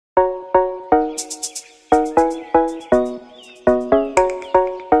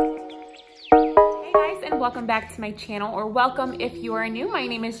welcome back to my channel, or welcome if you are new. My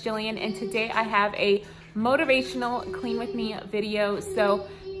name is Jillian and today I have a motivational clean with me video. So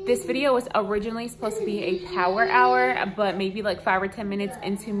this video was originally supposed to be a power hour, but maybe like 5 or 10 minutes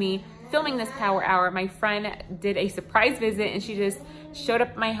into me filming this power hour, my friend did a surprise visit and she just showed up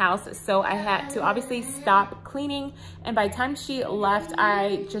at my house. So I had to obviously stop cleaning, and by the time she left,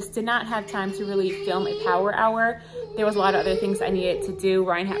 I just did not have time to really film a power hour. There was a lot of other things I needed to do.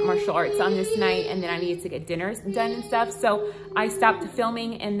 Ryan had martial arts on this night, and then I needed to get dinners done and stuff. So I stopped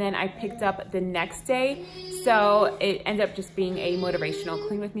filming and then I picked up the next day. So it ended up just being a motivational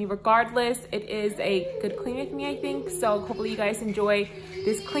clean with me. Regardless, it is a good clean with me, I think. So hopefully you guys enjoy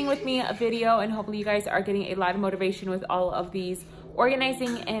this clean with me video, and hopefully you guys are getting a lot of motivation with all of these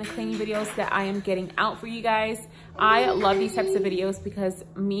organizing and cleaning videos that I am getting out for you guys. I love these types of videos because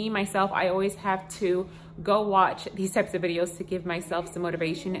myself, I always have to go watch these types of videos to give myself some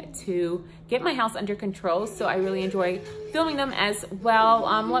motivation to get my house under control. So I really enjoy filming them as well.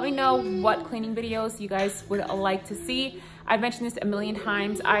 Let me know what cleaning videos you guys would like to see. I've mentioned this a million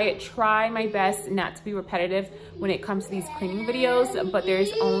times. I try my best not to be repetitive when it comes to these cleaning videos, but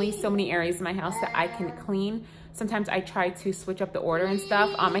there's only so many areas in my house that I can clean. Sometimes I try to switch up the order and stuff.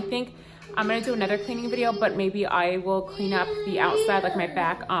 I think I'm gonna do another cleaning video, but maybe I will clean up the outside, like my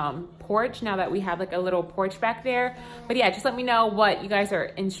back porch, now that we have like a little porch back there. But yeah, just let me know what you guys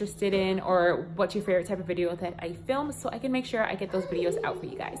are interested in, or what's your favorite type of video that I film, so I can make sure I get those videos out for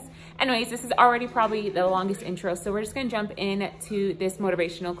you guys. Anyways, this is already probably the longest intro, so we're just gonna jump into this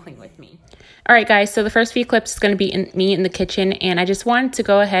motivational clean with me. All right, guys, so the first few clips is gonna be me in the kitchen, and I just wanted to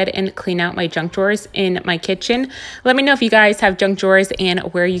go ahead and clean out my junk drawers in my kitchen. Let me know if you guys have junk drawers and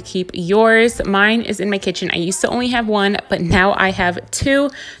where you keep yours. Mine is in my kitchen. I used to only have one, but now I have two.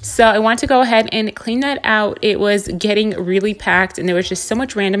 So I want to go ahead and clean that out. It was getting really packed and there was just so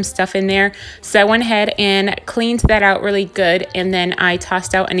much random stuff in there. So I went ahead and cleaned that out really good. And then I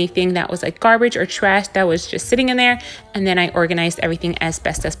tossed out anything that was like garbage or trash that was just sitting in there. And then I organized everything as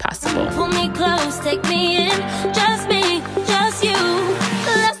best as possible. Pull me close, take me in, just me, just you.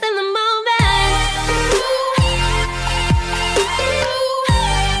 Lost in the moment.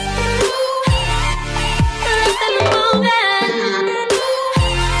 Lost in the moment.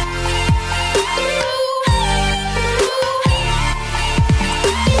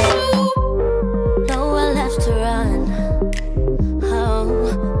 Nowhere left to run.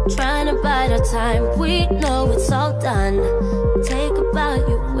 Oh, trying to buy the time. We know it's all done. Take a bow,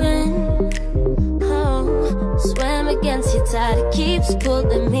 you win. Oh, swim against your tide, it keeps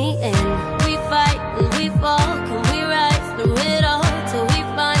pulling me in. We fight and we fall, can we rise through it all till we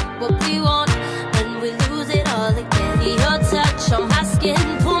find what we want, and we lose it all again. Your touch on my skin,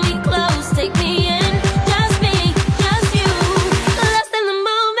 pull me close, take me in. Just me, just you, lost in the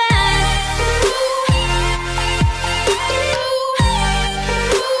moment.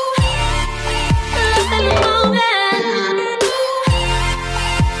 Lost in the moment.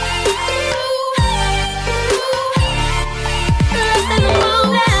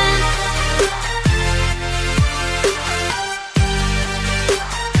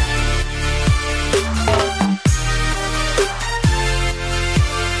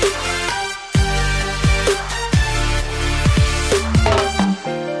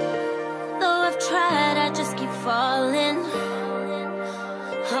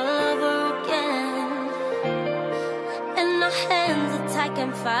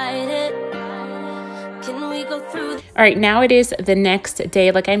 All right, now it is the next day.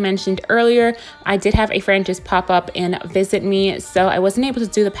 Like I mentioned earlier, I did have a friend just pop up and visit me, so I wasn't able to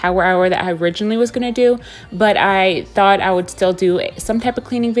do the power hour that I originally was going to do, but I thought I would still do some type of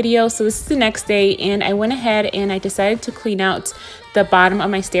cleaning video. So this is the next day, and I went ahead and I decided to clean out the bottom of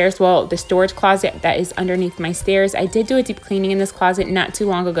my stairs, well, the storage closet that is underneath my stairs. I did do a deep cleaning in this closet not too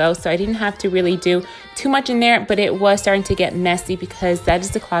long ago, so I didn't have to really do too much in there, but it was starting to get messy because that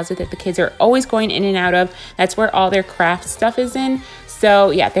is the closet that the kids are always going in and out of. That's where all their craft stuff is in.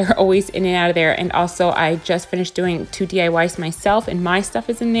 So yeah, they're always in and out of there. And also I just finished doing 2 DIYs myself and my stuff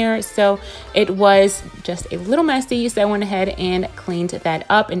is in there. So it was just a little messy. So I went ahead and cleaned that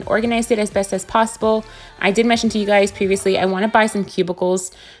up and organized it as best as possible. I did mention to you guys previously, I want to buy some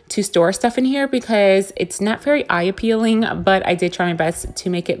cubicles to store stuff in here because it's not very eye appealing, but I did try my best to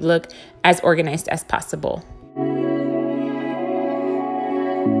make it look as organized as possible.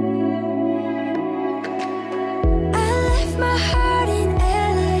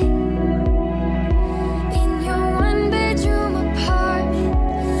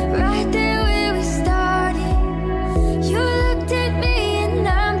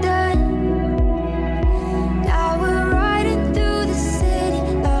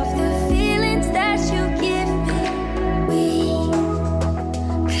 You give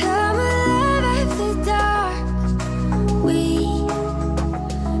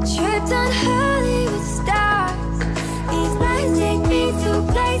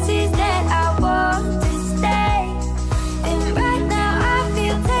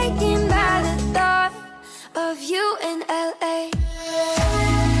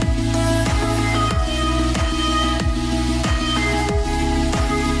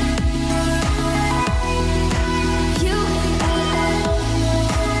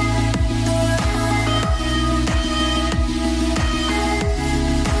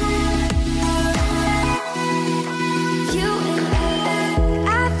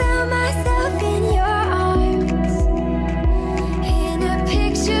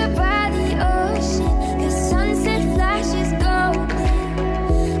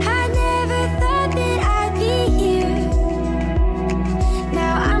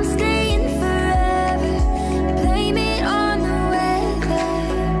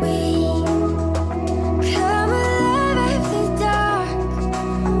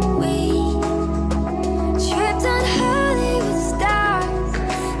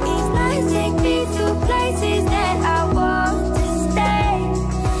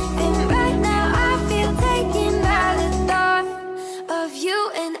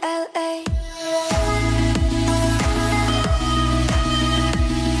you in LA.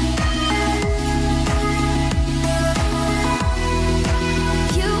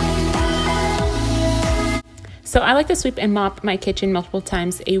 So I like to sweep and mop my kitchen multiple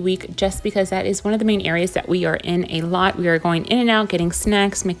times a week just because that is one of the main areas that we are in a lot. We are going in and out, getting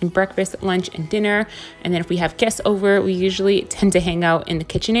snacks, making breakfast, lunch, and dinner. And then if we have guests over, we usually tend to hang out in the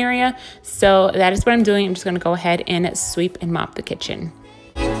kitchen area. So that is what I'm doing. I'm just going to go ahead and sweep and mop the kitchen.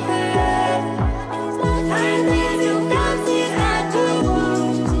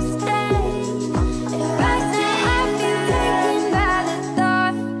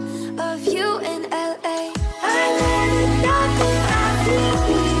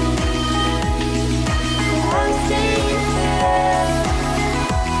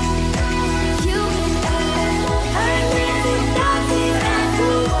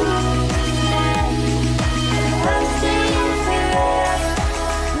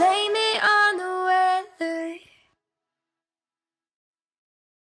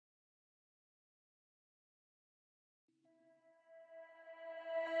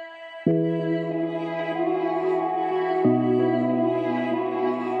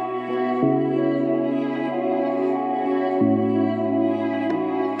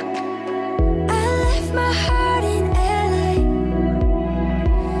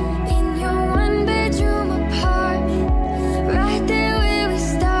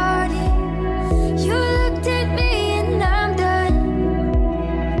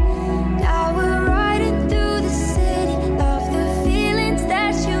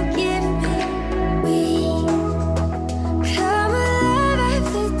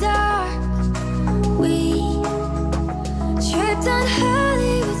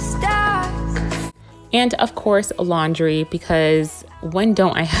 And of course, laundry, because when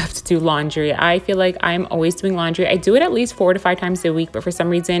don't I have to do laundry? I feel like I'm always doing laundry. I do it at least 4 to 5 times a week, but for some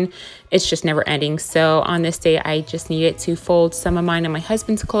reason, it's just never ending. So on this day, I just needed to fold some of mine and my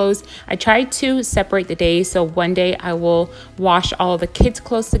husband's clothes. I tried to separate the days. So one day I will wash all of the kids'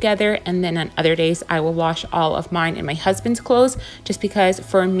 clothes together, and then on other days, I will wash all of mine and my husband's clothes, just because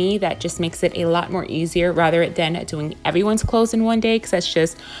for me, that just makes it a lot more easier rather than doing everyone's clothes in one day, because that's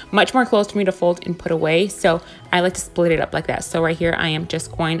just much more clothes for me to fold and put away. So I like to split it up like that. So right here, I am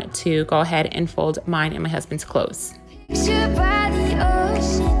just going to go ahead and fold mine and my husband's clothes.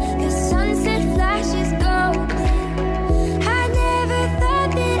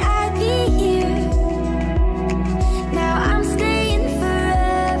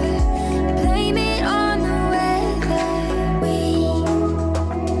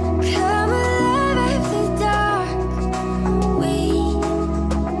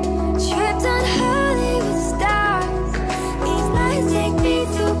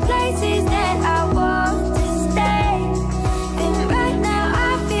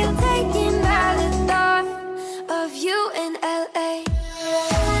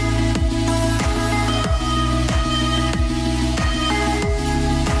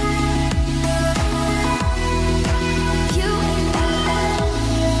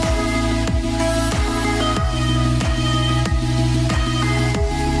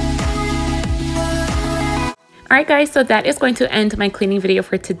 Alright guys, so that is going to end my cleaning video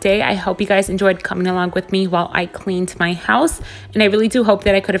for today. I hope you guys enjoyed coming along with me while I cleaned my house. And I really do hope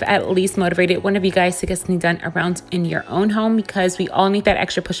that I could have at least motivated one of you guys to get something done around in your own home, because we all need that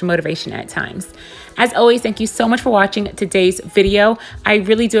extra push of motivation at times. As always, thank you so much for watching today's video. I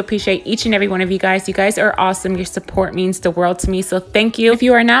really do appreciate each and every one of you guys. You guys are awesome. Your support means the world to me, so thank you. If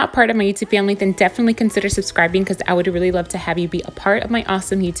you are not part of my YouTube family, then definitely consider subscribing, because I would really love to have you be a part of my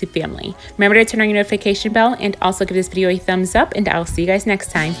awesome YouTube family. Remember to turn on your notification bell and also give this video a thumbs up, and I'll see you guys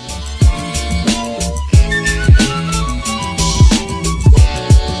next time.